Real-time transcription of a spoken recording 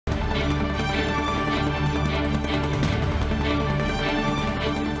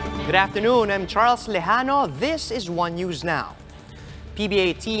Good afternoon, I'm Charles Lejano. This is One News Now.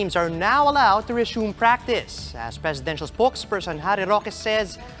 PBA teams are now allowed to resume practice. As presidential spokesperson Roque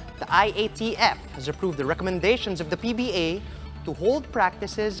says, the IATF has approved the recommendations of the PBA to hold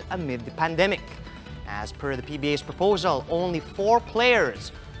practices amid the pandemic. As per the PBA's proposal, only 4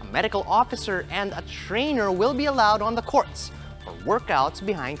 players, a medical officer, and a trainer will be allowed on the courts for workouts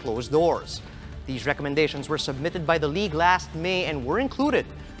behind closed doors. These recommendations were submitted by the league last May and were included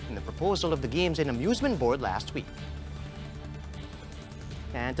in the proposal of the Games and Amusement Board last week.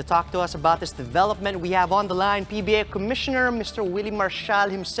 And to talk to us about this development, we have on the line PBA Commissioner Mr. Willie Marshall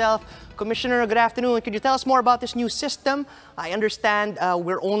himself. Commissioner, good afternoon. Could you tell us more about this new system? I understand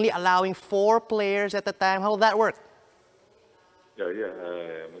we're only allowing 4 players at a time. How will that work?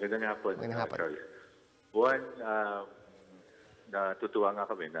 Magandang hapon, Charles. One, natutuwa nga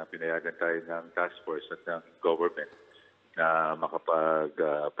kami na pinayagan tayo ng task force at ng government na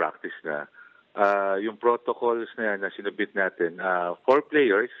makapag-practice na. Yung protocols na yan na sinubit natin, 4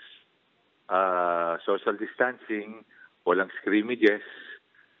 players, social distancing, walang scrimmages,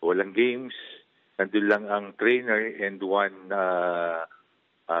 walang games, nandun lang ang trainer and 1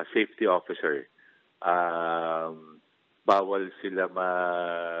 safety officer. Bawal sila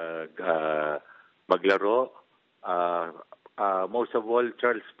maglaro. Most of all,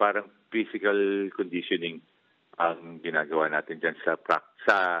 Charles, parang physical conditioning ang ginagawa natin dyan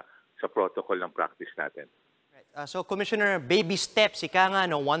sa protocol ng practice natin. So, Commissioner, baby steps, ika nga,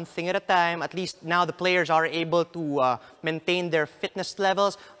 no, one thing at a time. At least now the players are able to maintain their fitness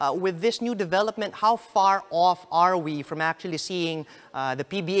levels. With this new development, how far off are we from actually seeing the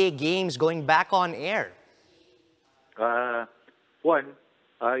PBA games going back on air? One,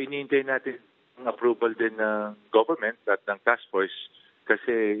 iniintay natin ang approval din ng government at ng task force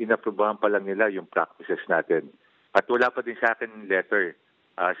kasi inaprubahan pa lang nila yung practices natin. At wala pa din sa akin letter.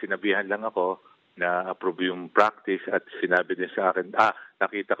 Sinabihan lang ako na approve yung practice at sinabi din sa akin,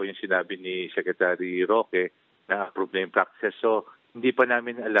 nakita ko yung sinabi ni Secretary Roque na approve na yung practice. So, hindi pa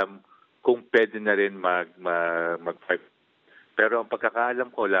namin alam kung pwede na rin mag-fight. Pero ang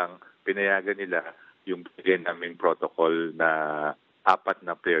pagkakaalam ko lang, pinayagan nila yung bigyan namin protocol na 4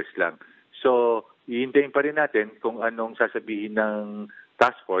 na players lang. So, ihintayin pa rin natin kung anong sasabihin ng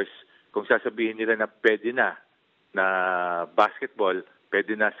task force, kung sasabihin nila na pwede na basketball,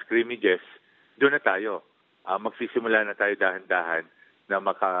 pwede na scrimmages, doon na tayo. Magsisimula na tayo dahan-dahan na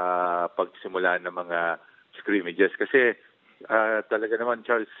makapagsimula ng mga scrimmages. Kasi talaga naman,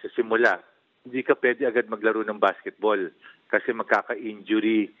 Charles, sa simula, hindi ka pwede agad maglaro ng basketball kasi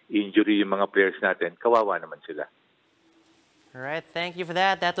magkaka-injury yung mga players natin. Kawawa naman sila. All right, thank you for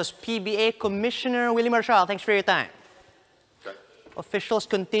that. That was PBA Commissioner Willie Marshall. Thanks for your time. Officials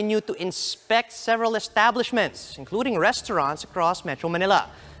continue to inspect several establishments, including restaurants across Metro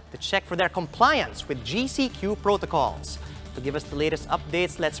Manila, to check for their compliance with GCQ protocols. To give us the latest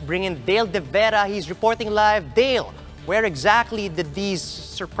updates, let's bring in Dale De Vera. He's reporting live. Dale, where exactly did these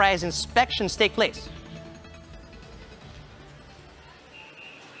surprise inspections take place?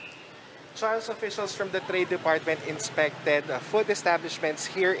 Charles, officials from the Trade Department inspected food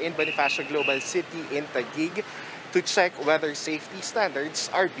establishments here in Bonifacio Global City in Taguig to check whether safety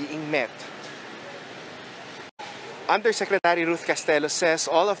standards are being met. Undersecretary Ruth Castelo says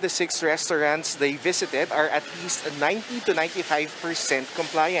all of the 6 restaurants they visited are at least 90 to 95%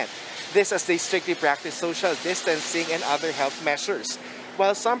 compliant. This as they strictly practice social distancing and other health measures.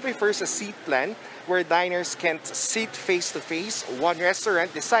 While some prefers a seat plan where diners can't sit face-to-face, one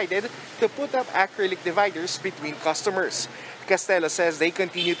restaurant decided to put up acrylic dividers between customers. Castelo says they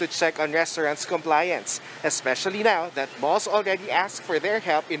continue to check on restaurants' compliance, especially now that malls already asked for their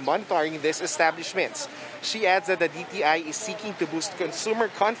help in monitoring these establishments. She adds that the DTI is seeking to boost consumer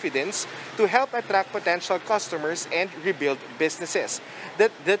confidence to help attract potential customers and rebuild businesses.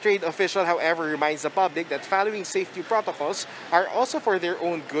 The trade official, however, reminds the public that following safety protocols are also for their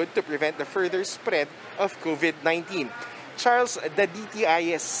own good to prevent the further spread of COVID-19. Charles, the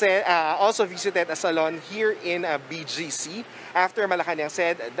DTI also visited a salon here in BGC after Malacanang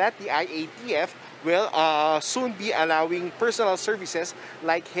said that the IATF will soon be allowing personal services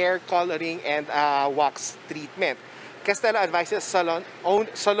like hair coloring and wax treatment. Castelo advises salon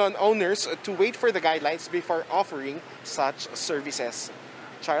owners to wait for the guidelines before offering such services.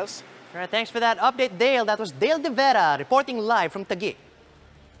 Charles? All right, thanks for that update, Dale. That was Dale De Vera reporting live from Taguig.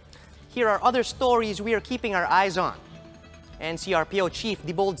 Here are other stories we are keeping our eyes on. NCRPO Chief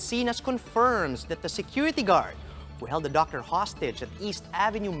Dibold Sinas confirms that the security guard who held the doctor hostage at East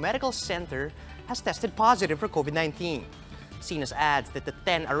Avenue Medical Center has tested positive for COVID-19. Sinas adds that the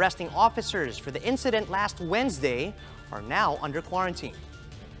 10 arresting officers for the incident last Wednesday are now under quarantine.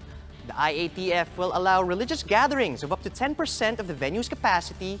 The IATF will allow religious gatherings of up to 10% of the venue's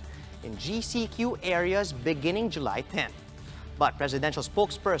capacity in GCQ areas beginning July 10. But presidential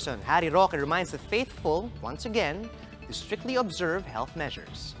spokesperson Roque reminds the faithful, once again, to strictly observe health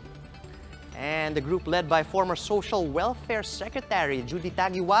measures. And the group led by former Social Welfare Secretary Judy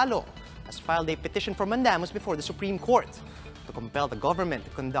Taguiwalo has filed a petition for mandamus before the Supreme Court to compel the government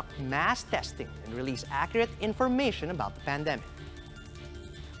to conduct mass testing and release accurate information about the pandemic.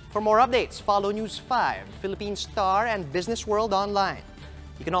 For more updates, follow News 5, Philippine Star, and Business World online.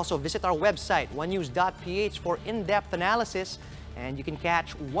 You can also visit our website, onenews.ph, for in-depth analysis, and you can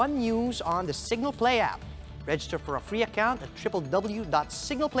catch One News on the Signal Play app. Register for a free account at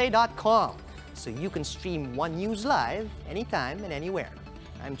www.signalplay.com so you can stream One News live anytime and anywhere.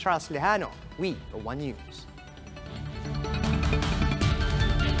 I'm Charles Lejano. We are One News.